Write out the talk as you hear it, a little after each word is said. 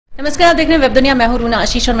नमस्कार, आप देख रहे हैं वेब दुनिया। मैं हूं रूना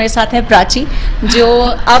आशीष और मेरे साथ है प्राची, जो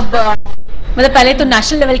अब मतलब पहले तो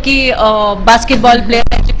नेशनल लेवल की बास्केटबॉल प्लेयर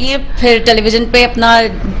रह चुकी है, फिर टेलीविजन पे अपना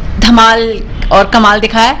धमाल और कमाल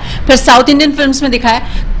दिखाया, फिर साउथ इंडियन फिल्म्स में दिखाया।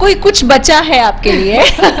 कोई कुछ बचा है आपके लिए?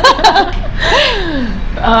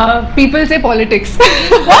 People say politics.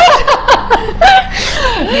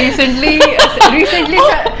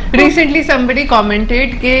 recently somebody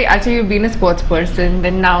commented कि अच्छा you've been a sports person,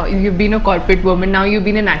 then now you've been a corporate woman, now you've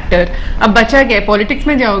been an actor. अब बचा क्या है? Politics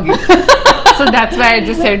में जाओगी? So that's why I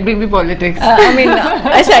just said maybe politics. I mean,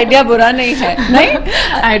 ऐसा idea बुरा नहीं है, नहीं?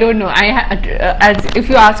 I don't know. If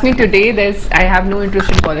you ask me today, I have no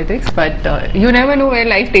interest in politics, but you never know where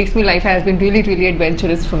life takes me. Life has been really, really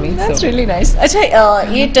adventurous for me. That's really nice. अच्छा,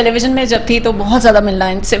 ये television में जब थी तो बहुत ज्यादा मिलना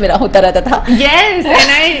इनसे मेरा होता रहता था. Yes,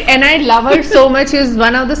 and I love her so much. She was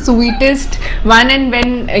one of the sweetest one. And when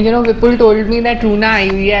Vipul told me that Runa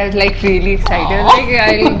Ivy, I was like really excited. Like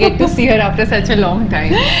I'll get to see her after such a long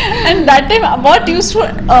time. And that time, what used to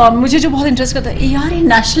मुझे जो बहुत interest करता है यार, ये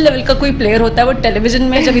national level का कोई player होता है वो टेलीविजन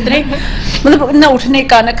में जब इतने मतलब ना उठने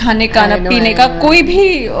का, ना खाने का, ना पीने का कोई भी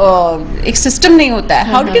एक सिस्टम नहीं होता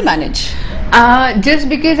है. How did you manage? Just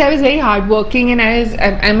because I was very hardworking and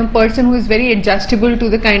I'm a person who is very adjustable to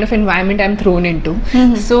the kind of environment I'm thrown into.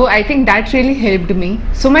 So I think that really helped me.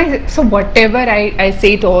 So whatever I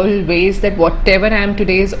say it always, that whatever I am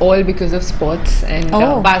today is all because of sports, and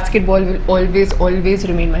basketball will always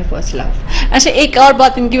remain my first love. अच्छा, एक और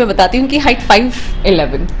बात इनकी मैं बताती हूँ कि height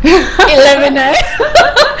 5'11" 11 है.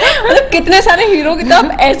 मतलब कितने सारे हीरो की तो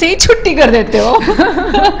आप ऐसे ही छुट्टी कर देते हो.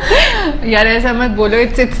 यार ऐसा मत बोलो.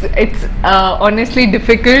 It's honestly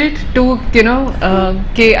difficult to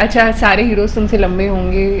कि अच्छा सारे हीरोज तुमसे लंबे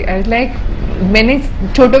होंगे. Like मैंने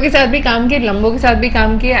छोटों के साथ भी काम किया, लंबों के साथ भी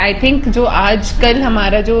काम किया. आई थिंक जो आजकल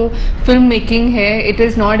हमारा जो फिल्म मेकिंग है, it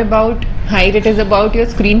is not about height, it is about your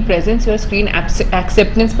screen presence, your screen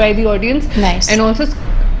acceptance by the audience. Nice. And also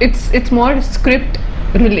it's more script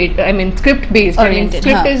related, I mean script based. Oriented,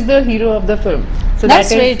 script is the hero of the film. So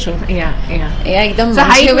that's very true. Yeah. एकदम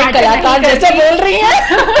कलाकार जैसे बोल रही है.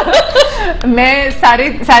 मैं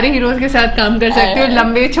सारे heroes के साथ काम कर सकती हूँ,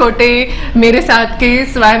 लंबे छोटे मेरे साथ के.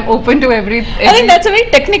 So I'm open to every. I think that's a very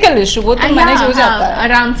technical issue. वो तो मैनेज हो जाता है,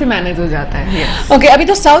 आराम से मैनेज हो जाता है. Okay, अभी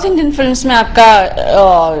तो साउथ इंडियन फिल्म्स में आपका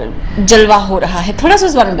जलवा हो रहा है, थोड़ा सा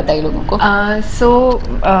उस बारे में बताइए लोगों को. So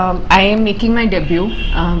I am making my debut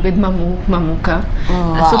with Mamooka.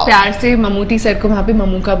 So प्यार से ममूटी सर को वहाँ पे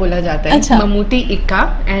ममूका बोला जाता है. अच्छा. ममूटी इक्का,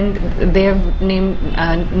 and they have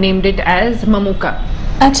named it as Mamooka.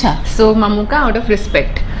 अच्छा. So Mamooka out of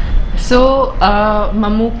respect. So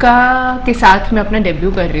Mamooka के साथ मैं अपना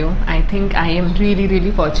डेब्यू कर रही हूँ. I think I am really,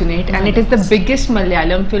 really fortunate, and it is the biggest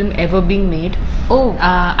Malayalam film ever being made.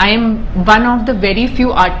 I am one of the very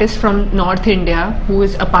few artists from North India who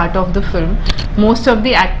is a part of the film. Most of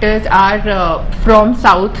the actors are from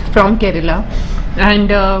South, from Kerala,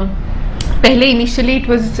 and पहले initially it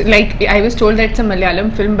was like I was told that it's a Malayalam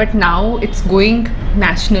film, but now it's going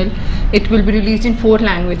national. It will be released in 4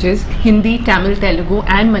 languages: Hindi, Tamil, Telugu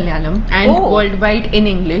and Malayalam, and worldwide in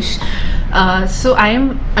English. So I'm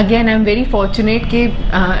very fortunate कि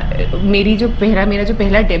मेरा जो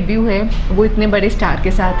पहला debut है वो इतने बड़े star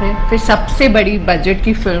के साथ है. फिर सबसे बड़ी बजट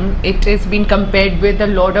की film. It has been compared with a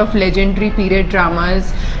lot of legendary period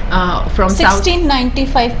dramas from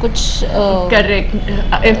 1695 कुछ correct.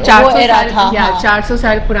 400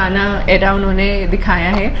 साल पुराना एरा उन्होंने दिखाया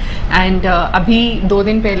है. एंड अभी 2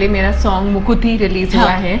 दिन पहले मेरा सॉन्ग मुकुती रिलीज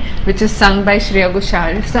हुआ है, which is sung by Shreya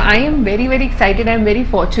Ghoshal. So I am very, very excited. I am very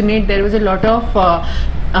fortunate. There was a lot of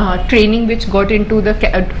training which got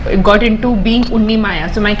into being Unni Maya.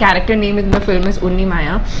 So my character name in the film is Unni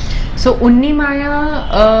Maya. So Unni Maya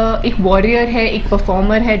एक warrior है, एक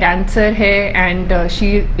performer है, dancer है, and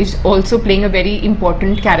she is also playing a very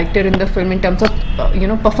important character in the film in terms of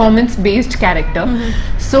performance based character.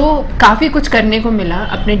 So काफ़ी कुछ करने को मिला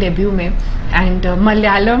अपने डेब्यू में. And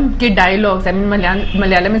Malayalam के dialogues, I mean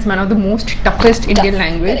Malayalam is one of the most toughest Indian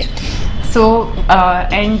language. So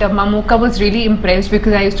and Mamooka was really impressed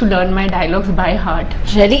because I used to learn my dialogues by heart.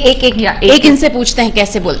 Really? एक इनसे पूछते हैं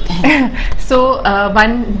कैसे बोलते हैं. So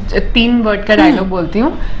 3 word का dialogue बोलती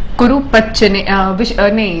हूँ. कुरु पच्चने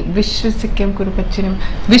विश्वसिक्यम कुरु पच्चने,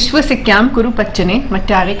 विश्वसिक्याम कुरु पच्चने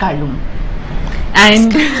मट्टारे कालुम.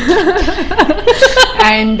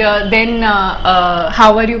 and then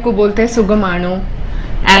how are you को बोलते हैं सुगमानो.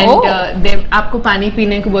 and then आपको पानी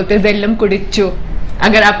पीने को बोलते हैं वेल्लम कुडिच्चो.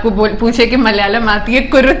 अगर आपको पूछे कि मलयालम आती है,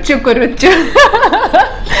 कुरुच्चु कुरुच्चु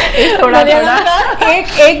थोड़ा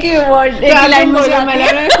एक ही वर्ड, एक लाइन मुझे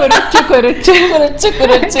मलयालम में कुरुच्चु कुरुच्चु कुरुच्चु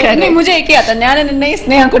कुरुच्चु। नहीं, मुझे एक ही आता, न्यान नहीं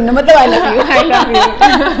स्नेहा कुन्नू, मतलब I love you. I love you.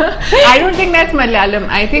 I don't think that's Malayalam,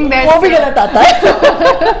 I think that's, वो भी गलत आता है।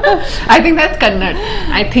 I think that's Kannada,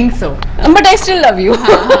 I think so, but I still love you.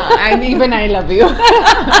 And even I love you.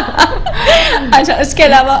 अच्छा, इसके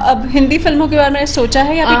अलावा अब हिंदी फिल्मों के बारे में सोचा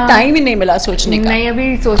है या अभी टाइम ही नहीं मिला सोचने का? नहीं,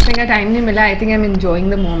 अभी सोचने का टाइम नहीं मिला। I think I am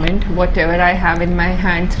enjoying the moment what ever I have in my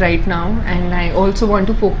hands right now, and I also want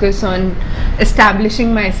to focus on establishing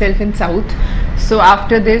myself in South. So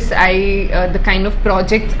after this, the kind of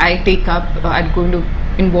projects I take up are going to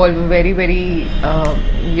involve a very, very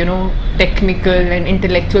technical and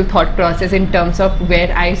intellectual thought process in terms of where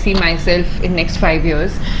I see myself in next 5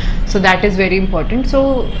 years. So that is very important. So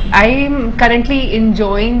I am currently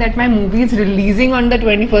enjoying that my movie is releasing on the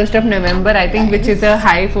 21st of November, I think, which is a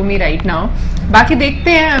high for me right now. बाकी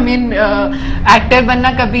देखते हैं, I mean, actor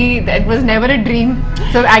बनना कभी, that was never a dream.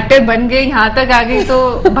 So actor बन गए, यहाँ तक आ गई तो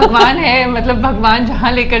भगवान है, मतलब भगवान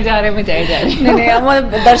जहाँ लेकर जा रहे हैं मैं जाए जा रही हूँ।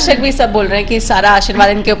 नहीं, दर्शक भी सब बोल रहे हैं कि सारा आशीर्वाद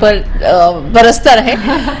इनके ऊपर बरसता रहे।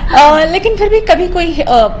 लेकिन फिर भी कभी कोई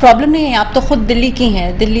प्रॉब्लम नहीं है? आप तो खुद दिल्ली की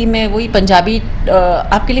हैं, दिल्ली में वही पंजाबी,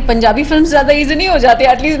 आपके लिए पंजाबी फिल्म ज्यादा इजी नहीं हो जाती?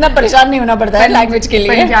 एटलीस्ट इतना परेशान नहीं होना पड़ता है लैंग्वेज के लिए।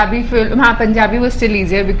 पंजाबी फिल्म, हाँ, पंजाबी वो स्टिल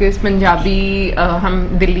इजियर बिकॉज पंजाबी हम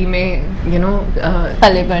दिल्ली में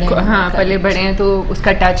पले बड़े, हाँ, पले बड़े हैं, तो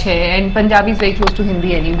उसका टच है, and Punjabi is very close to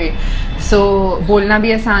Hindi anyway, सो बोलना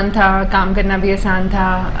भी आसान था, काम करना भी आसान था।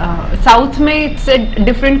 साउथ में it's a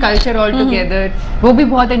different culture all together, वो भी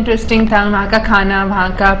बहुत इंटरेस्टिंग था। वहाँ का खाना, वहाँ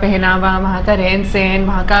का पहनावा, वहाँ का रहन सहन,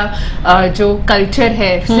 वहाँ का जो कल्चर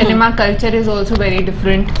है, cinema culture is also very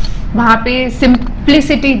different. वहाँ पे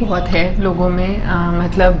सिंप्लिसिटी बहुत है लोगों में,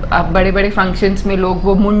 मतलब बड़े बड़े फंक्शंस में लोग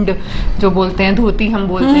वो मुंड जो बोलते हैं, धोती हम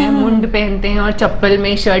बोलते हैं, मुंड पहनते हैं और चप्पल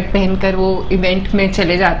में शर्ट पहनकर वो इवेंट में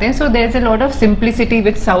चले जाते हैं। So there is a lot of simplicity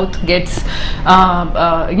which south gets,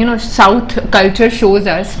 south culture shows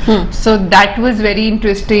us, so that was very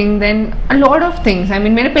interesting. Then a lot of things, I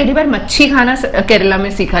mean, मैंने पहली बार मच्छी खाना केरला में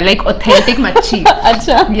सीखा, लाइक ऑथेंटिक मच्छी।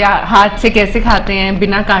 अच्छा, या हाथ से कैसे खाते हैं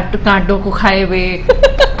बिना कांटों को खाए हुए,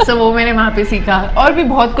 सो वो मैंने वहाँ पे सीखा, और भी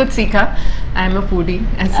बहुत कुछ सीखा। आई एम अ फूडी,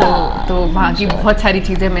 तो वहाँ की बहुत सारी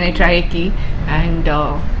चीज़ें मैंने ट्राई की, and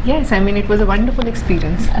yes, I mean, it was a wonderful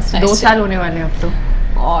experience. 2 साल होने वाले हैं अब तो।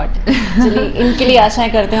 चलिए, इनके लिए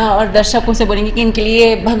आशाएं करते हैं और दर्शकों से बोलेंगे कि इनके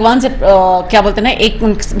लिए भगवान से क्या बोलते हैं ना, एक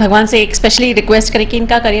भगवान से एक स्पेशली रिक्वेस्ट करें कि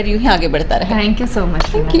इनका करियर यूं ही आगे बढ़ता रहे। Thank you so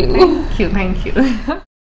much. Thank you. Thank you.